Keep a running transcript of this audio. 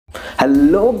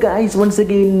Hello guys, once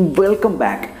again welcome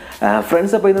back.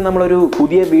 Friends, അപ്പോൾ ഇന്ന് നമ്മളൊരു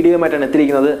പുതിയ വീഡിയോയുമായിട്ടാണ്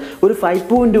എത്തിയിരിക്കുന്നത്. ഒരു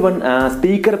 5.1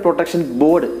 സ്പീക്കർ പ്രൊട്ടക്ഷൻ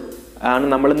ബോർഡ് ആണ്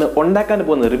നമ്മളിന്ന് ഉണ്ടാക്കാൻ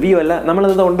പോകുന്നത്. റിവ്യൂ അല്ല,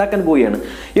 നമ്മളിന്ന് ഉണ്ടാക്കാൻ പോവുകയാണ്.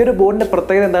 ഈ ഒരു ബോർഡിൻ്റെ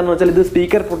പ്രത്യേകത എന്താണെന്ന് വെച്ചാൽ ഇത്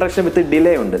സ്പീക്കർ പ്രൊട്ടക്ഷൻ വിത്ത്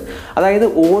ഡിലേ ഉണ്ട്. അതായത്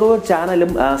ഓരോ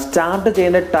ചാനലും സ്റ്റാർട്ട്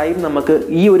ചെയ്യുന്ന ടൈം നമുക്ക്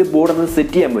ഈ ഒരു ബോർഡിൽ നിന്ന്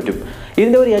സെറ്റ് ചെയ്യാൻ പറ്റും.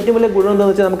 ഇതിൻ്റെ ഒരു ഏറ്റവും വലിയ ഗുണം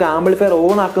എന്താണെന്ന് വെച്ചാൽ നമുക്ക് ആംപ്ലിഫയർ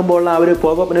ഓൺ ആക്കുമ്പോൾ ആ ഒരു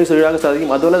പോപ്പ് നോയ്സ് ഒഴിവാക്കാൻ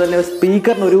സാധിക്കും. അതുപോലെ തന്നെ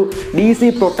സ്പീക്കറിനൊരു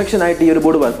DC പ്രൊട്ടക്ഷൻ ആയിട്ട് ഈ ഒരു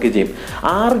ബോർഡ് വർക്ക് ചെയ്യും.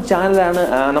 6 ചാനലാണ്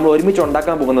നമ്മൾ ഒരുമിച്ച്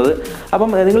ഉണ്ടാക്കാൻ പോകുന്നത്. അപ്പം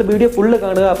നിങ്ങൾ വീഡിയോ ഫുള്ള്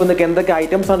കാണുക. അപ്പോൾ നിങ്ങൾക്ക് എന്തൊക്കെ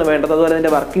ഐറ്റംസ് ആണ് വേണ്ടത്, അതുപോലെ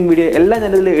അതിൻ്റെ വർക്കിംഗ് വീഡിയോ എല്ലാം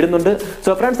ഞാനിതിൽ ഇടുന്നുണ്ട്.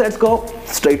 So friends, let's go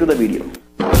straight to the video.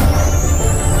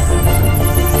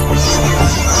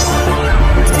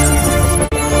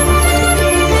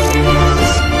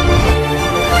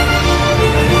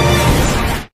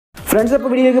 Friends, അപ്പോൾ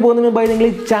വീഡിയോയിലേക്ക് പോകുന്നതിന് മുമ്പായി നിങ്ങൾ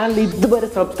ഈ ചാനൽ ഇതുവരെ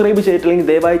സബ്സ്ക്രൈബ് ചെയ്തിട്ടില്ലെങ്കിൽ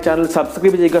ദയവായി ചാനൽ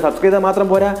സബ്സ്ക്രൈബ് ചെയ്യുക. സബ്സ്ക്രൈബ് ചെയ്താൽ മാത്രം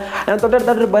പോരാ,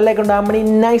 തൊട്ടടുത്തൊരു ബെല്ലൈക്കൺ ഉണ്ട്, അമ്മണി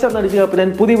നൈസായിട്ട് അടിക്കുക. അപ്പോൾ ഞാൻ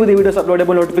പുതിയ വീഡിയോസ് അപ്ലോഡ്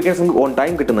ചെയ്യുമ്പോൾ നോട്ടിഫിക്കേഷൻ ഓൺ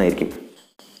ടൈം കിട്ടുന്നതായിരിക്കും.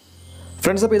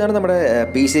 ഫ്രണ്ട്സ്, അപ്പോൾ ഇതാണ് നമ്മുടെ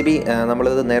PCB.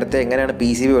 നമ്മളിത് നേരത്തെ എങ്ങനെയാണ്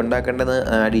PCB ഉണ്ടാക്കേണ്ടതെന്ന്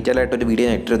ഡീറ്റെയിൽ ആയിട്ടൊരു വീഡിയോ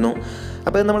ഞാൻ ഇട്ടിരുന്നു.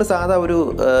 അപ്പോൾ ഇത് നമ്മൾ സാധാ ഒരു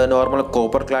നോർമൽ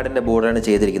കോപ്പർ ക്ലാഡിൻ്റെ ബോർഡാണ്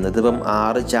ചെയ്തിരിക്കുന്നത്. ഇതിപ്പം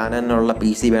 6 ചാനലിനുള്ള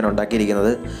PCB ആണ്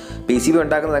ഉണ്ടാക്കിയിരിക്കുന്നത്. PCB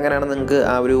ഉണ്ടാക്കുന്നത് എങ്ങനെയാണെന്ന് നിങ്ങൾക്ക്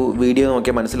ആ ഒരു വീഡിയോ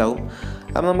നോക്കിയാൽ മനസ്സിലാവും.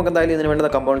 അപ്പോൾ നമുക്ക് എന്തായാലും ഇതിന് വേണ്ടുന്ന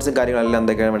കമ്പോണൻസും കാര്യങ്ങളെല്ലാം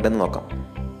എന്തൊക്കെയാണ് വേണ്ടതെന്ന് നോക്കാം.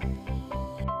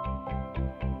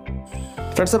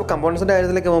 ഫ്രണ്ട്സ്, അപ്പോൾ കമ്പോണൻസിൻ്റെ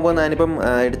കാര്യത്തിലേക്ക് പോകുമ്പോൾ ഞാനിപ്പം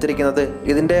എടുത്തിരിക്കുന്നത്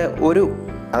ഇതിൻ്റെ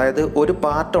ഒരു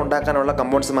പാർട്ട് ഉണ്ടാക്കാനുള്ള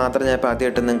കമ്പോണൻസ് മാത്രമേ ഞാൻ ഇപ്പോൾ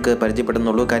ആദ്യമായിട്ട് നിങ്ങൾക്ക്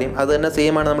പരിചയപ്പെടുന്നുള്ളൂ. കാര്യം അത് തന്നെ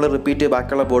സെയിം ആണ് നമ്മൾ റിപ്പീറ്റ്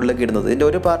ബാക്കിയുള്ള ബോർഡിലേക്ക് ഇടുന്നത്. ഇതിൻ്റെ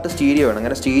ഒരു പാർട്ട് സ്റ്റീരിയോ ആണ്.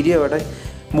 അങ്ങനെ സ്റ്റീരിയോയുടെ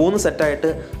 3 സെറ്റായിട്ട്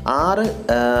 6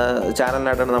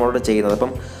 ചാനലിനായിട്ടാണ് നമ്മളിവിടെ ചെയ്യുന്നത്.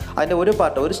 അപ്പം അതിൻ്റെ ഒരു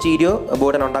പാർട്ട് ഒരു സ്റ്റീരിയോ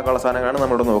ബോർഡിന് ഉണ്ടാക്കാനുള്ള സാധനങ്ങളാണ്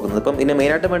നമ്മളിവിടെ നോക്കുന്നത്. ഇപ്പം ഇതിന്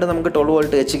മെയിനായിട്ട് വേണ്ടത് നമുക്ക് 12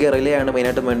 വോൾട്ട് HK റിലേ ആണ്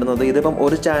മെയിനായിട്ട് വേണ്ടുന്നത്. ഇതിപ്പം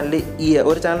ഒരു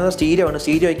ചാനൽ സ്റ്റീരിയോ ആണ്.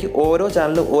 സ്റ്റീരിയോയ്ക്ക് ഓരോ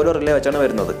ചാനലും ഓരോ റിലേ വെച്ചാണ്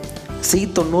വരുന്നത്.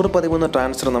 C9013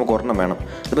 ട്രാൻസ്ഫർ നമുക്ക് ഒരെണ്ണം വേണം.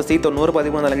 ഇപ്പോൾ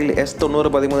C9013 അല്ലെങ്കിൽ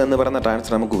S9013 എന്ന് പറയുന്ന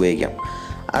ട്രാൻസ്ഫർ നമുക്ക് ഉപയോഗിക്കാം.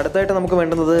 അടുത്തായിട്ട് നമുക്ക്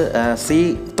വേണ്ടുന്നത്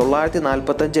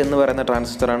C945 എന്ന് പറയുന്ന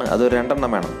ട്രാൻസിസ്റ്ററാണ്. അത് 2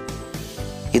 എണ്ണം വേണം.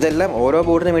 ഇതെല്ലാം ഓരോ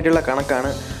ബോർഡിന് വേണ്ടിയുള്ള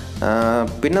കണക്കാണ്.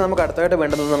 പിന്നെ നമുക്ക് അടുത്തായിട്ട്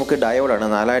വേണ്ടുന്നത് നമുക്ക് ഡയോഡാണ്.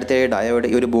 4007 ഡയോഡ്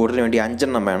ഈ ഒരു ബോർഡിന് വേണ്ടി 5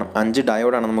 എണ്ണം വേണം. 5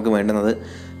 ഡയോഡാണ് നമുക്ക് വേണ്ടുന്നത്.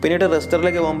 പിന്നീട്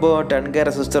റെസിസ്റ്ററിലേക്ക് പോകുമ്പോൾ 10K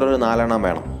റെസിസ്റ്റർ ഒരു 4 എണ്ണം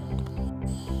വേണം.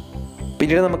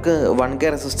 പിന്നീട് നമുക്ക്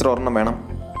 1K റെസിസ്റ്റർ ഒരെണ്ണം വേണം.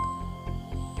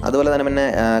 അതുപോലെ തന്നെ പിന്നെ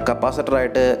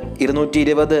കപ്പാസിറ്ററായിട്ട്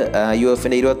 220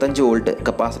 UFൻ്റെ 25 വോൾട്ട്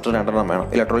കപ്പാസിറ്റർ 2 എണ്ണം വേണം.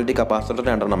 ഇലക്ട്രോലൈറ്റിക് കപ്പാസിറ്റർ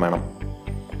 2 എണ്ണം വേണം.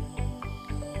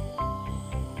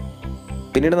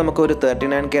 പിന്നീട് നമുക്ക് ഒരു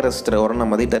 39K റെസിസ്റ്റർ ഒരെണ്ണം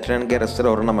മതി. 39K റെസിസ്റ്റർ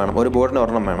ഒരെണ്ണം വേണം. ഒരു ബോർഡിന്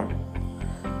ഒരെണ്ണം വേണം.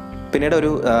 പിന്നീട്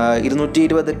ഒരു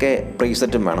 220K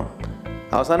പ്രീസെറ്റും വേണം.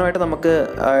 അവസാനമായിട്ട് നമുക്ക്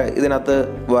ഇതിനകത്ത്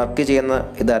വർക്ക് ചെയ്യുന്ന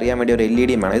ഇതറിയാൻ വേണ്ടി ഒരു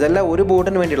LED വേണം. ഇതെല്ലാം ഒരു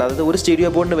ബോർഡിന് വേണ്ടിയുള്ള, അതായത് ഒരു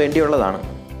സ്റ്റീരിയോ ബോർഡിന് വേണ്ടിയുള്ളതാണ്.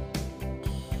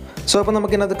 സോ അപ്പോൾ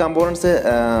നമുക്കിതിനകത്ത് കമ്പോണൻസ്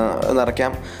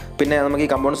നിറയ്ക്കാം. പിന്നെ നമുക്ക്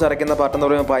ഈ കമ്പോണൻസ് നിറയ്ക്കുന്ന പാർട്ട് എന്ന്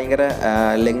പറയുമ്പോൾ ഭയങ്കര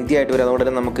ലെങ്തി ആയിട്ട് വരും. അതുകൊണ്ട്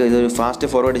തന്നെ നമുക്ക് ഇതൊരു ഫാസ്റ്റ്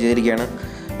ഫോർവേഡ് ചെയ്തിരിക്കുകയാണ്.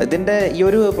 ഇതിൻ്റെ ഈ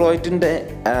ഒരു പ്രോജക്റ്റിൻ്റെ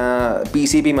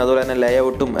PCBയും അതുപോലെ തന്നെ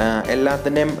ലേഔട്ടും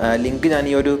എല്ലാത്തിൻ്റെയും ലിങ്ക് ഞാൻ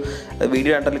ഈ ഒരു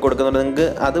വീഡിയോ ചാനലിൽ കൊടുക്കുന്നുണ്ട്. നിങ്ങൾക്ക്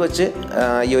അത് വെച്ച്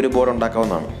ഈ ഒരു ബോർഡ്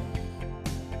ഉണ്ടാക്കാവുന്നതാണ്.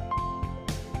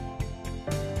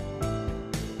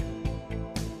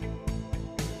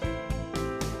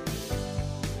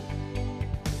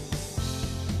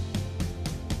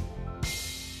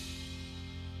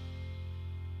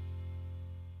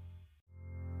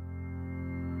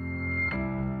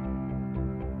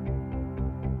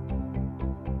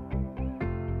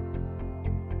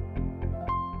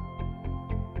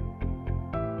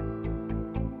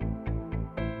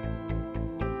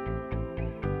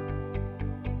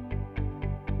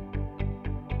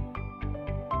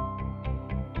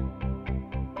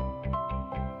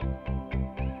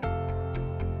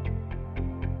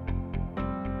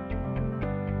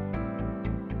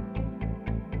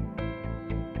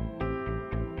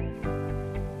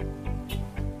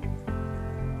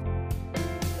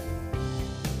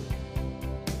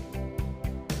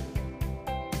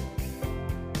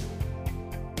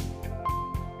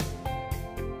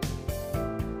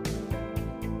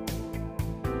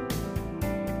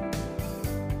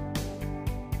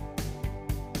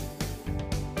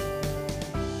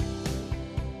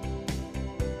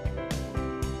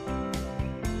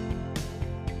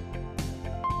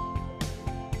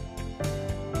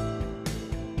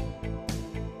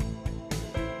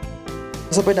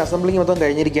 അപ്പോൾ ഇതിൻ്റെ അസംബ്ലിങ് മൊത്തം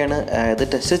കഴിഞ്ഞിരിക്കുകയാണ്. ഇത്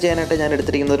ടെസ്റ്റ് ചെയ്യാനായിട്ട് ഞാൻ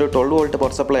എടുത്തിരിക്കുന്നത് ഒരു 12 വോൾട്ട്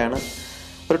പവർ സപ്ലൈ ആണ്.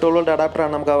 ഒരു 12 വോൾട്ട്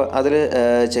അഡാപ്റ്ററാണ്. നമുക്ക് അതിൽ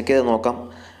ചെക്ക് ചെയ്ത് നോക്കാം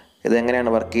ഇതെങ്ങനെയാണ്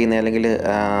വർക്ക് ചെയ്യുന്നത്, അല്ലെങ്കിൽ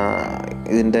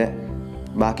ഇതിൻ്റെ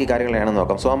ബാക്കി കാര്യങ്ങളാണെന്ന്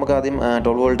നോക്കാം. സോ നമുക്ക് ആദ്യം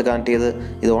 12 വോൾട്ട് കണക്ട് ചെയ്ത്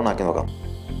ഇത് ഓൺ ആക്കി നോക്കാം.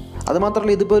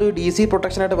 അതുമാത്രമല്ല ഇതിപ്പോൾ ഒരു DC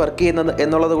പ്രൊട്ടക്ഷനായിട്ട് വർക്ക് ചെയ്യുന്നത്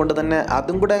എന്നുള്ളത് കൊണ്ട് തന്നെ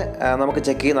അതും കൂടെ നമുക്ക്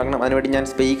ചെക്ക് ചെയ്ത് നോക്കണം. അതിനുവേണ്ടി ഞാൻ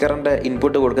സ്പീക്കറിൻ്റെ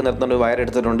ഇൻപുട്ട് കൊടുക്കുന്നിടത്തുകൊണ്ട് വയർ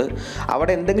എടുത്തിട്ടുണ്ട്.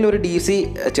 അവിടെ എന്തെങ്കിലും ഒരു DC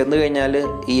ചെന്ന് കഴിഞ്ഞാൽ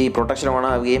ഈ പ്രൊട്ടക്ഷൻ ഓൺ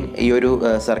ആവുകയും ഈ ഒരു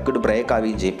സർക്യൂട്ട് ബ്രേക്ക്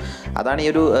ആവുകയും ചെയ്യും. അതാണ് ഈ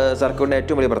ഒരു സർക്യൂട്ടിൻ്റെ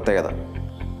ഏറ്റവും വലിയ പ്രത്യേകത.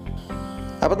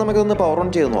 അപ്പോൾ നമുക്കിതൊന്ന് പവർ ഓൺ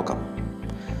ചെയ്ത് നോക്കാം.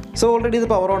 സോ ഓൾറെഡി ഇത്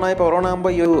പവർ ഓൺ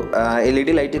ആകുമ്പോൾ ഈ ഒരു LED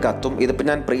ലൈറ്റ് കത്തും. ഇതിപ്പോൾ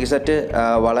ഞാൻ പ്രീസെറ്റ്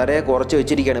വളരെ കുറച്ച്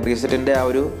വെച്ചിരിക്കുകയാണ്. പ്രീസെറ്റിൻ്റെ ആ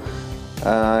ഒരു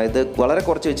ഇത് വളരെ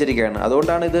കുറച്ച് വെച്ചിരിക്കുകയാണ്.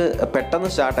 അതുകൊണ്ടാണ് ഇത് പെട്ടെന്ന്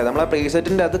സ്റ്റാർട്ടായത്. നമ്മൾ ആ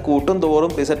പ്രീസെറ്റിൻ്റെ അത് കൂട്ടും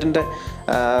തോറും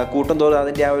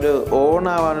അതിൻ്റെ ആ ഒരു ഓൺ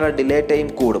ആവാനുള്ള ഡിലേ ടൈം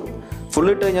കൂടും. ഫുൾ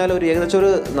ഇട്ട് കഴിഞ്ഞാൽ ഒരു ഏകദേശം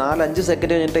ഒരു 4-5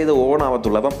 സെക്കൻഡ് കഴിഞ്ഞിട്ട് ഇത് ഓൺ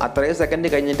ആവത്തുള്ളൂ. അപ്പം അത്രയും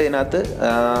സെക്കൻഡ് കഴിഞ്ഞിട്ട് ഇതിനകത്ത്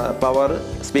പവർ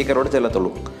സ്പീക്കറോട്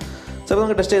ചെല്ലത്തുള്ളൂ. സോ അപ്പോൾ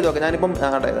നമുക്ക് ടെസ്റ്റ് ചെയ്ത് നോക്കാം. ഞാനിപ്പം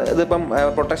ഇതിപ്പം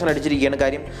പ്രൊട്ടക്ഷൻ അടിച്ചിരിക്കുകയാണ്.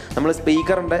 കാര്യം നമ്മൾ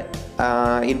സ്പീക്കറിൻ്റെ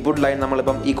ഇൻപുട്ട് ലൈൻ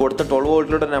നമ്മളിപ്പം ഈ കൊടുത്ത 12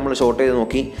 വോൾട്ടിലൂടെ നമ്മൾ ഷോർട്ട് ചെയ്ത്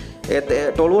നോക്കി.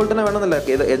 12 വോൾട്ടിനെ വേണമെന്നില്ല,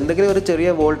 എന്തെങ്കിലും ഒരു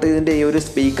ചെറിയ വോൾട്ടേജിൻ്റെ ഈ ഒരു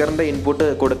സ്പീക്കറിൻ്റെ ഇൻപുട്ട്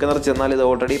കൊടുക്കുന്നത് ചെന്നാൽ ഇത്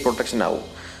ഓൾറെഡി പ്രൊട്ടക്ഷൻ ആവും.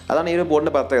 അതാണ് ഈ ഒരു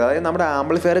ബോർഡിൻ്റെ പ്രത്യേകത. അതായത് നമ്മുടെ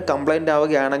ആംപ്ലിഫയർ കംപ്ലൈൻറ്റ്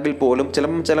ആവുകയാണെങ്കിൽ പോലും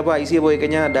ചിലപ്പോൾ IC പോയി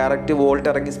കഴിഞ്ഞാൽ ഡയറക്റ്റ് വോൾട്ട്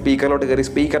ഇറങ്ങി സ്പീക്കറിലോട്ട് കയറി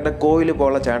സ്പീക്കറിൻ്റെ കോയിൽ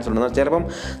പോകാനുള്ള ചാൻസ് ഉണ്ട്. ചിലപ്പം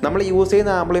നമ്മൾ യൂസ്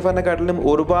ചെയ്യുന്ന ആംപ്ലിഫയറിനെക്കാട്ടിലും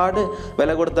ഒരുപാട്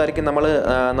വില കൊടുത്തായിരിക്കും നമ്മൾ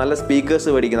നല്ല സ്പീക്കേഴ്സ്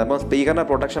മേടിക്കുന്നത്. അപ്പം സ്പീക്കറിൻ്റെ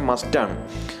പ്രൊട്ടക്ഷൻ മസ്റ്റാണ്.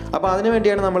 അപ്പോൾ അതിന്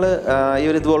വേണ്ടിയാണ് നമ്മൾ ഈ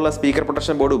ഒരു ഇതുപോലുള്ള സ്പീക്കർ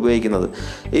പ്രൊട്ടക്ഷൻ ബോർഡ് ഉപയോഗിക്കുന്നത്.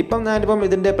 ഞാനിപ്പം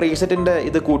ഇതിൻ്റെ പ്രീസെറ്റിൻ്റെ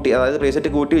ഇത് കൂട്ടി, അതായത്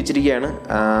പ്രീസെറ്റ് കൂട്ടി വെച്ചിരിക്കുകയാണ്,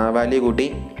 വാല്യൂ കൂട്ടി.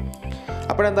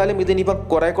 അപ്പോഴെന്തായാലും ഇതിനിപ്പം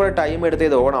കുറേ ടൈം എടുത്ത്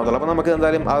ഇത് ഓൺ ആവത്തുള്ളൂ. അപ്പോൾ നമുക്ക്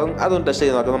എന്തായാലും അതൊന്ന് ടെസ്റ്റ്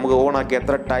ചെയ്ത് നോക്കാം. നമുക്ക് ഓൺ ആക്കി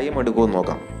എത്ര ടൈം എടുക്കുമെന്ന്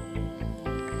നോക്കാം.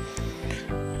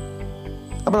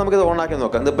 അപ്പോൾ നമുക്കിത് ഓൺ ആക്കി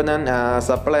നോക്കാം. ഇതിപ്പോൾ ഞാൻ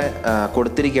സപ്ലൈ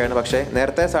കൊടുത്തിരിക്കുകയാണ്. പക്ഷേ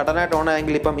നേരത്തെ സഡനായിട്ട് ഓൺ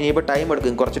ആയെങ്കിൽ ഇനിയിപ്പോൾ ടൈം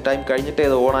എടുക്കും. കുറച്ച് ടൈം കഴിഞ്ഞിട്ടേ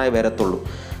ഇത് ഓണായി വരത്തുള്ളൂ.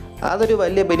 അതൊരു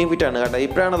വലിയ ബെനിഫിറ്റാണ് കേട്ടോ.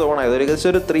 ഇപ്പോഴാണ് അത് ഓണായത്. ഏകദേശം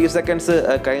ഒരു 3 സെക്കൻഡ്സ്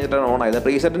കഴിഞ്ഞിട്ടാണ് ഓണായത്.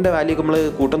 പ്രീസെറ്റിൻ്റെ വാല്യൂ നമ്മൾ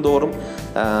കൂട്ടും തോറും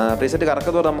പ്രീസെറ്റ്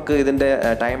കറക്കത്തോറും നമുക്ക് ഇതിൻ്റെ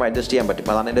ടൈം അഡ്ജസ്റ്റ് ചെയ്യാൻ പറ്റും.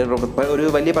 അതാണ് ഇതിൻ്റെ ഒരു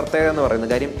വലിയ പ്രത്യേകത എന്ന്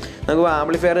പറയുന്നത്. കാര്യം നമുക്ക്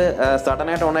ആംപ്ലിഫയർ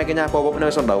സഡനായിട്ട് ഓൺ ആയി കഴിഞ്ഞാൽ ആ പോപ്പ്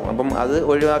നോയ്സ് ഉണ്ടാവും. അപ്പം അത്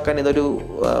ഒഴിവാക്കാൻ ഇതൊരു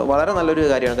വളരെ നല്ലൊരു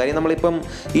കാര്യമാണ്. കാര്യം നമ്മളിപ്പം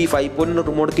ഈ 5.1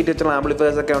 റിമോട്ട് കിറ്റ് വെച്ചുള്ള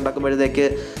ആംപ്ലിഫയേഴ്സൊക്കെ ഉണ്ടാക്കുമ്പോഴത്തേക്ക്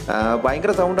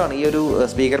ഭയങ്കര സൗണ്ടാണ്. ഈ ഒരു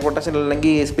സ്പീക്കർ പൊട്ടൻഷ്യൽ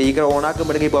അല്ലെങ്കിൽ സ്പീക്കർ ഓൺ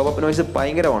ആക്കുമ്പോഴേക്കും ഈ പോപ്പ് നോയ്സ്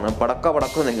ഭയങ്കരമാണ്.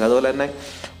 പടക്കം നിങ്ങൾ. അതുപോലെ തന്നെ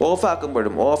ഓഫ്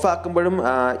ആക്കുമ്പോഴും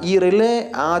ഈ റിലേ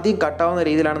ആദ്യം കട്ടാവുന്ന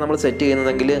രീതിയിലാണ് നമ്മൾ സെറ്റ്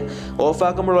ചെയ്യുന്നതെങ്കിൽ ഓഫ്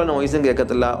ആക്കുമ്പോഴുള്ള നോയ്സും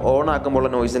കേൾക്കത്തില്ല, ഓൺ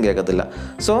ആക്കുമ്പോഴുള്ള നോയ്സും കേൾക്കത്തില്ല.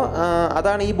 സോ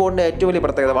അതാണ് ഈ ബോർഡിൻ്റെ ഏറ്റവും വലിയ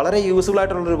പ്രത്യേകത. വളരെ യൂസ്ഫുൾ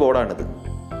ആയിട്ടുള്ളൊരു ബോർഡാണിത്.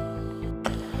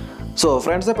 സോ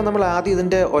ഫ്രണ്ട്സ്, അപ്പോൾ നമ്മൾ ആദ്യം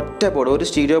ഇതിൻ്റെ ഒറ്റ ബോർഡ്, ഒരു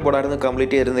സ്റ്റീരിയോ ബോർഡായിരുന്നു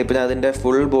കംപ്ലീറ്റ് ചെയ്തിരുന്നത്. ഇപ്പോൾ ഞാൻ അതിൻ്റെ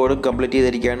ഫുൾ ബോർഡ് കംപ്ലീറ്റ്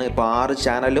ചെയ്തിരിക്കുകയാണ്. ഇപ്പോൾ 6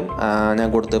 ചാനലും ഞാൻ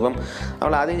കൊടുത്തു.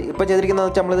 നമ്മൾ ആദ്യം ഇപ്പോൾ ചെയ്തിരിക്കുന്നത്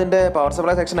വെച്ചാൽ നമ്മളിതിൻ്റെ പവർ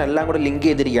സപ്ലൈ സെക്ഷൻ എല്ലാം കൂടെ ലിങ്ക്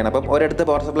ചെയ്തിരിക്കുകയാണ്. അപ്പം ഒരിടത്ത്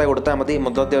പവർ സപ്ലൈ കൊടുത്താൽ മതി,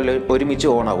 മൊത്തത്തിൽ ഒരുമിച്ച്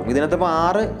ഓൺ ആവും. ഇതിനകത്ത് ഇപ്പോൾ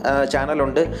 6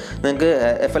 ചാനലുണ്ട്. നിങ്ങൾക്ക്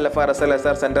FLFR,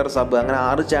 SLSR, സെൻറ്റർ, സബ് അങ്ങനെ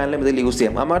 6 ചാനലും ഇതിൽ യൂസ്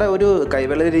ചെയ്യാം. നമ്മുടെ ഒരു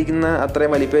കൈവെള്ളയിലിരിക്കുന്ന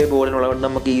അത്രയും വലിപ്പ ബോർഡിനുള്ളതുകൊണ്ട്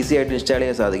നമുക്ക് ഈസി ആയിട്ട് ഇൻസ്റ്റാൾ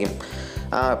ചെയ്യാൻ സാധിക്കും.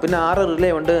 പിന്നെ 6 റിലേ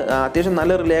ഉണ്ട്. അത്യാവശ്യം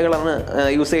നല്ല റിലേകളാണ്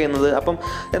യൂസ് ചെയ്യുന്നത്. അപ്പം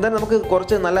എന്തായാലും നമുക്ക്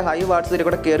കുറച്ച് നല്ല ഹൈ വാട്ട്സിൽ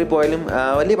കൂടെ കയറിപ്പോയാലും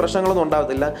വലിയ പ്രശ്നങ്ങളൊന്നും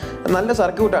ഉണ്ടാകത്തില്ല. നല്ല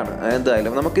സർക്യൂട്ടാണ്.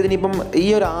 എന്തായാലും നമുക്കിതിനിപ്പം ഈ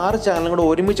ഒരു 6 ചാനലും കൂടെ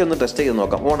ഒരുമിച്ചൊന്ന് ടെസ്റ്റ് ചെയ്ത്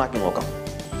നോക്കാം, ഓണാക്കി നോക്കാം.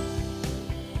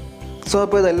 സോ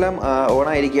അപ്പോൾ ഇതെല്ലാം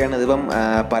ഓണായിരിക്കുകയാണ്. ഇതിപ്പം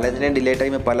പലതിൻ്റെയും ഡിലേ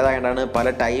ടൈം പലതായതുകൊണ്ടാണ് പല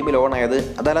ടൈമിൽ ഓണായത്.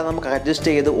 അതെല്ലാം നമുക്ക് അഡ്ജസ്റ്റ്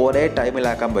ചെയ്ത് ഒരേ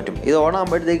ടൈമിലാക്കാൻ പറ്റും. ഇത്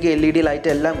ഓണാകുമ്പോഴത്തേക്ക് LED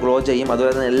ലൈറ്റ് എല്ലാം ഗ്ലോ ചെയ്യും.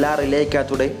 അതുപോലെ തന്നെ എല്ലാ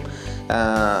റിലേക്കകത്തൂടെയും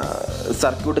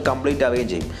സർക്യൂട്ട് കംപ്ലീറ്റ് ആവുകയും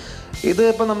ചെയ്യും. ഇത്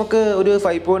ഇപ്പോൾ നമുക്ക് ഒരു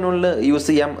 5.1 യൂസ്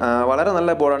ചെയ്യാം. വളരെ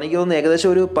നല്ല ബോർഡാണ്. എനിക്ക് തോന്നുന്നു ഏകദേശം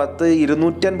ഒരു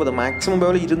 250 മാക്സിമം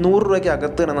പോയാൽ 200 രൂപയ്ക്ക്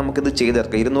അകത്ത് തന്നെ നമുക്കിത്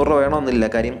ചെയ്തെടുക്കാം. 200 രൂപ വേണമെന്നില്ല.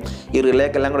 കാര്യം ഈ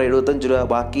റിലേക്കെല്ലാം കൂടെ 75 രൂപ,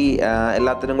 ബാക്കി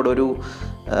എല്ലാത്തിനും കൂടെ ഒരു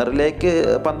റിലേക്ക്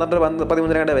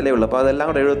 12-13 വിലയുള്ളൂ. അപ്പോൾ അതെല്ലാം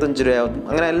കൂടെ 75 രൂപയാവും.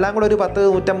 അങ്ങനെ എല്ലാം കൂടെ ഒരു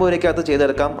 150 രൂപയ്ക്കകത്ത്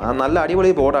ചെയ്തെടുക്കാം. നല്ല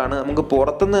അടിപൊളി ബോർഡാണ്. നമുക്ക്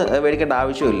പുറത്തുനിന്ന് മേടിക്കേണ്ട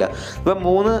ആവശ്യമില്ല. ഇപ്പം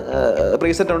 3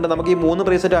 പ്രീസെറ്റ് ഉണ്ട്. നമുക്ക് ഈ 3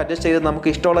 പ്രീസെറ്റ് അഡ്ജസ്റ്റ് ചെയ്ത് നമുക്ക്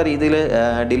ഇഷ്ടമുള്ള രീതിയിൽ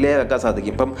ഡിലേ വെക്കാൻ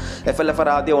സാധിക്കും. ഇപ്പം FLFR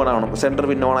ആദ്യം ഓൺ ആവണം, സെൻറ്റർ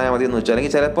പിന്നെ ഓൺ ആയാൽ മതി എന്ന് വെച്ചാൽ,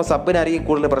 അല്ലെങ്കിൽ ചിലപ്പോൾ സബിനായിരിക്കും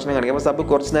കൂടുതൽ പ്രശ്നം കാണിക്കും. അപ്പോൾ സബ്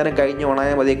കുറച്ച് നേരം കഴിഞ്ഞ് ഓൺ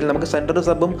ആയാൽ മതിയെങ്കിൽ നമുക്ക് സെൻറ്ററും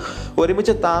സബും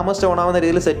ഒരുമിച്ച് താമസിച്ച് ഓൺ ആവുന്ന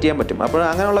രീതിയിൽ സെറ്റ് ചെയ്യാൻ പറ്റും. അപ്പോൾ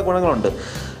അങ്ങനെയുള്ള ഗുണങ്ങളുണ്ട്.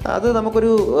 അത് നമുക്കൊരു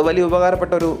വലിയ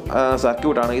ഉപകാരപ്പെട്ട ഒരു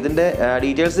സർക്യൂട്ടാണ്. ഇതിൻ്റെ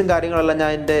ഡീറ്റെയിൽസും കാര്യങ്ങളെല്ലാം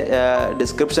ഞാൻ എൻ്റെ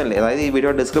ഡിസ്ക്രിപ്ഷനിൽ, അതായത് ഈ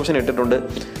വീഡിയോ ഡിസ്ക്രിപ്ഷൻ ഇട്ടിട്ടുണ്ട്.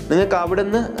 നിങ്ങൾക്ക് അവിടെ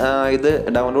നിന്ന് ഇത്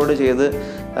ഡൗൺലോഡ് ചെയ്ത്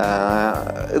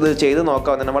ഇത് ചെയ്ത്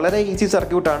നോക്കാം. തന്നെ വളരെ ഈസി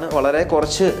സർക്യൂട്ടാണ്. വളരെ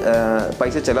കുറച്ച്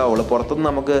പൈസ ചിലവാവുള്ളൂ. പുറത്തുനിന്ന്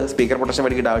നമുക്ക് സ്പീക്കർ പ്രൊട്ടക്ഷൻ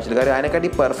മേടിക്കേണ്ട ആവശ്യമില്ല. കാര്യം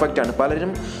അതിനെക്കാട്ടി പെർഫെക്റ്റ് ആണ്.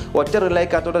 പലരും ഒറ്റ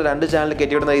റിലേക്കകത്തോടെ 2 ചാനൽ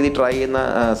കയറ്റിവിടുന്ന രീതി ട്രൈ ചെയ്യുന്ന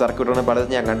സർക്യൂട്ടാണ്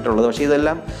പലതും ഞാൻ കണ്ടിട്ടുള്ളത്. പക്ഷേ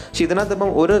ഇതിനകത്ത്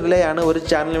ഇപ്പം ഒരു റിലേ ആണ് ഒരു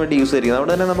ചാനലിന് വേണ്ടി യൂസ് ചെയ്തിരിക്കുന്നത്.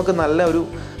 അതുകൊണ്ട് തന്നെ നമുക്ക് നല്ല ഒരു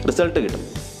റിസൾട്ട് കിട്ടും.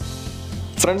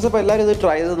 ഫ്രണ്ട്സ്, അപ്പോൾ എല്ലാവരും ഇത്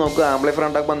ട്രൈ ചെയ്ത് നോക്കുക. ആംപ്ലിഫയർ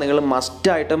ഉണ്ടാക്കുമ്പോൾ നിങ്ങൾ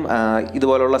മസ്റ്റായിട്ടും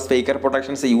ഇതുപോലുള്ള സ്പീക്കർ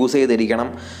പ്രൊട്ടക്ഷൻസ് യൂസ് ചെയ്തിരിക്കണം.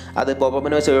 അത്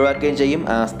പോപ്പ് നോയ്സ് ഒഴിവാക്കുകയും ചെയ്യും,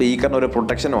 സ്പീക്കറിന് ഒരു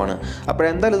പ്രൊട്ടക്ഷനുമാണ്. അപ്പോൾ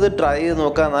എന്തായാലും ഇത് ട്രൈ ചെയ്ത്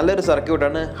നോക്കുക. നല്ലൊരു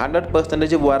സർക്യൂട്ടാണ്.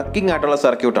 100% വർക്കിംഗ് ആയിട്ടുള്ള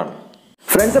സർക്യൂട്ടാണ്.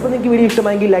 ഫ്രണ്ട്സ്, അപ്പോൾ നിങ്ങൾക്ക് വീഡിയോ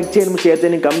ഇഷ്ടമായെങ്കിൽ ലൈക്ക് ചെയ്യാനും ഷെയർ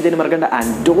ചെയ്യാനും കമന്റ് ചെയ്യാനും മറക്കണ്ട.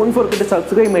 And don't forget to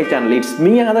subscribe my channel. It's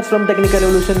me Adarsh from technical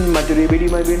evolution. മറ്റൊരു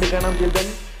വീഡിയോയുമായി വീണ്ടും കാണാം.